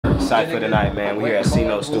Cypher tonight, man. We here at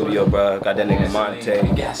C-No Studio, bro. Got that nigga Mante,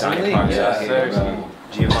 Donny out here, bro.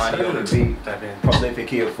 Giovanni on the beat. Prolific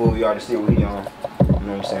here, fool. You already see what we on. You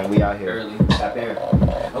know what I'm saying? We out here. Tap in.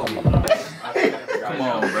 Come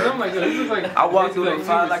on, bro. I walk through the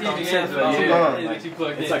fire like I'm 10 for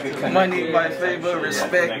It's like a money, my favor,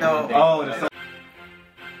 respect, though. Oh, the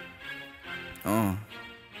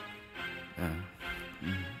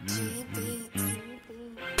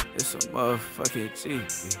It's a motherfucking G.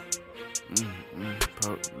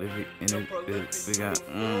 Prolific in this bitch. We got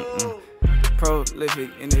prolific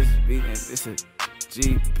in this beat, and it's a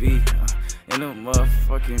GB. In the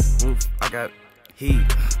motherfucking roof, I got heat.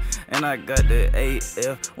 And I got the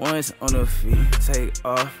AF1s on the feet. Take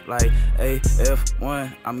off like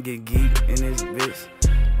AF1. I'm getting geek in this bitch.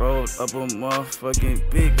 Rolled up a motherfucking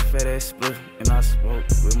big fat ass split. And I spoke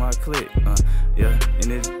with my clique. Yeah, in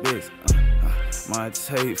this bitch. My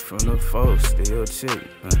tape from the folks, still chick.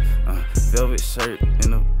 Velvet shirt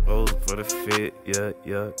in the bowl for the fit.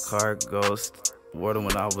 Yeah. Car ghost. Water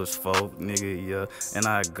when I was 4, nigga, yeah. And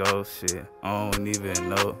I go, shit, I don't even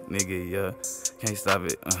know, nigga, yeah. Can't stop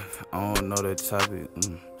it, I don't know the topic,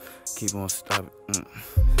 Keep on stopping,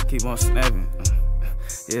 keep on snapping,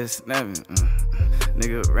 yeah, snapping,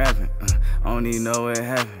 nigga rapping, I don't even know what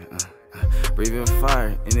happened, breathing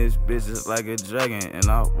fire in this bitch just like a dragon. And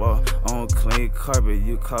I walk on clean carpet,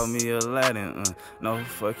 you call me Aladdin. No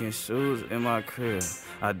fucking shoes in my crib.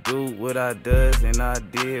 I do what I does and I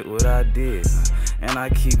did what I did. And I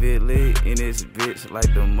keep it lit in this bitch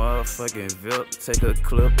like the motherfucking Vilk. Take a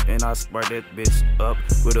clip and I spark that bitch up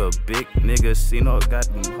with a big nigga. C-No got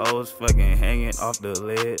them hoes fucking hanging off the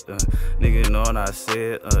lid. Nigga know what I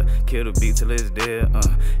said. Kill the beat till it's dead.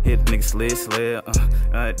 Hit nigga sled.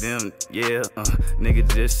 Damn, yeah. Nigga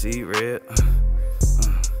just see red.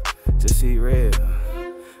 Just see red.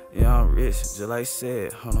 Yeah, I'm rich, just like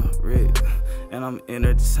said, hold on, rich. And I'm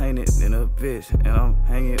entertaining in a bitch. And I'm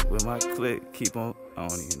hanging with my clique. Keep on, I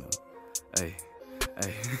don't even know. Hey.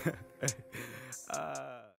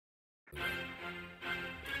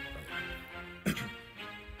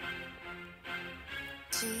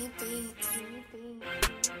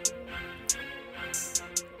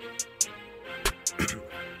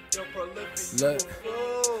 Look,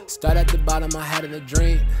 start at the bottom, I had in a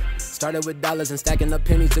dream. Started with dollars and stacking up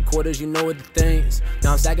pennies to quarters, you know what the things.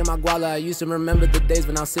 Now I'm stacking my guala, I used to remember the days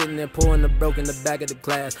when I was sitting there pulling the broke in the back of the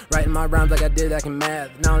class. Writing my rhymes like I did back in math.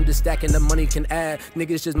 Now I'm just stacking the money can add.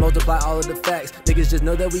 Niggas just multiply all of the facts. Niggas just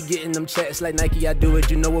know that we getting them checks. Like Nike, I do it,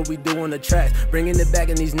 you know what we do on the tracks. Bringing it back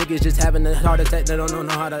and these niggas just having a heart attack. They don't know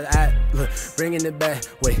how to act. Look, bringing it back.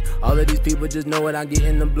 Wait, all of these people just know what I get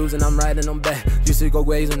in the blues and I'm riding them back. Used to go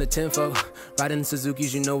ways on the 10-4. Riding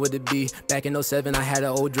Suzuki's, you know what it be. Back in 07, I had an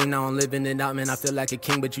old dream, now I'm living it out, man. I feel like a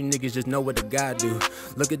king, but you niggas just know what the God do.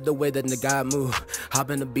 Look at the way that the God move.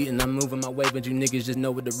 Hop in the beat and I'm moving my way, but you niggas just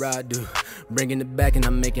know what the ride do. Bringing it back and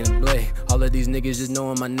I'm making it play. All of these niggas just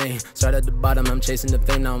knowing my name. Start at the bottom, I'm chasing the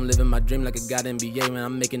fame. Now I'm living my dream like a god NBA, man.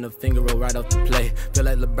 I'm making a finger roll right off the play. Feel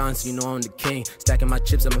like LeBron, so you know I'm the king. Stacking my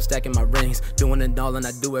chips, I'm stacking my rings. Doing it all and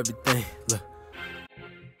I do everything. Look.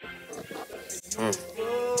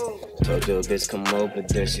 Told your bitch come over,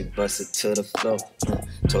 then she busted to the floor.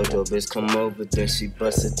 Told your bitch come over, then she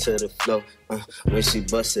busted to the floor. When she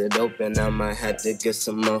busted open, I might have to get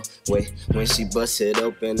some more. Wait, when she busted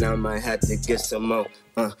open, I might have to get some more.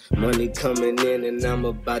 Money coming in and I'm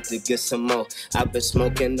about to get some more. I've been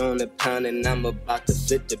smoking on the pound and I'm about to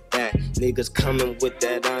flip the bag. Niggas coming with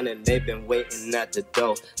that on and they been waiting at the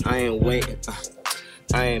door. I ain't waiting,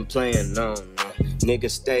 I ain't playing, no.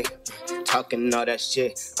 Niggas stay talking all that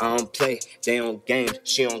shit. I don't play, they on games,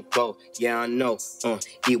 she don't go. Yeah, I know,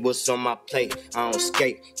 eat what's on my plate. I don't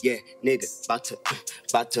skate, yeah, nigga,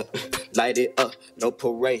 about to light it up. No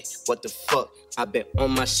parade, what the fuck? I been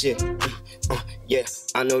on my shit. Yeah,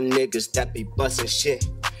 I know niggas that be busting shit.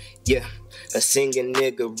 Yeah, a singing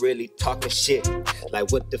nigga really talking shit.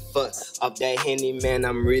 Like what the fuck? Off that Henny, man,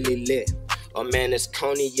 I'm really lit. Oh man, it's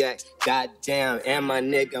cognac, goddamn. And my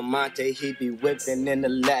nigga Mante, he be whipping in the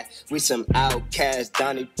lap. We some outcasts,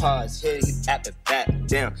 Donny Pause, here he at the back.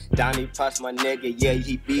 Damn, Donny Pause, my nigga, yeah,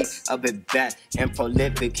 he be up at bat. And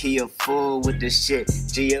prolific, he a fool with this shit.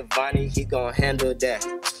 Giovanni, he gon' handle that.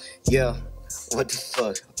 Yeah, what the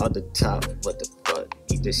fuck? On the top, what the fuck?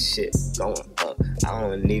 Eat this shit going up. I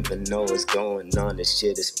don't even know what's going on. This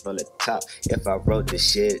shit is from the top. If I wrote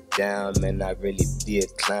this shit down, man, I really be a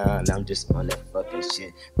clown. I'm just on that fucking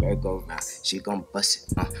shit. Merry-go-round, she gon'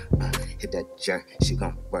 bust it. Hit that jerk, she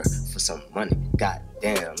gon' work for some money.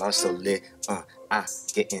 Goddamn, I'm so lit. I'm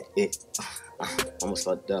getting it. Almost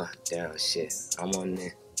fucked up. Down, shit. I'm on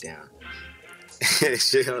it. Down.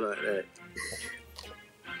 Shit, hold on. Right.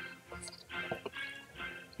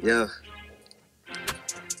 Yo.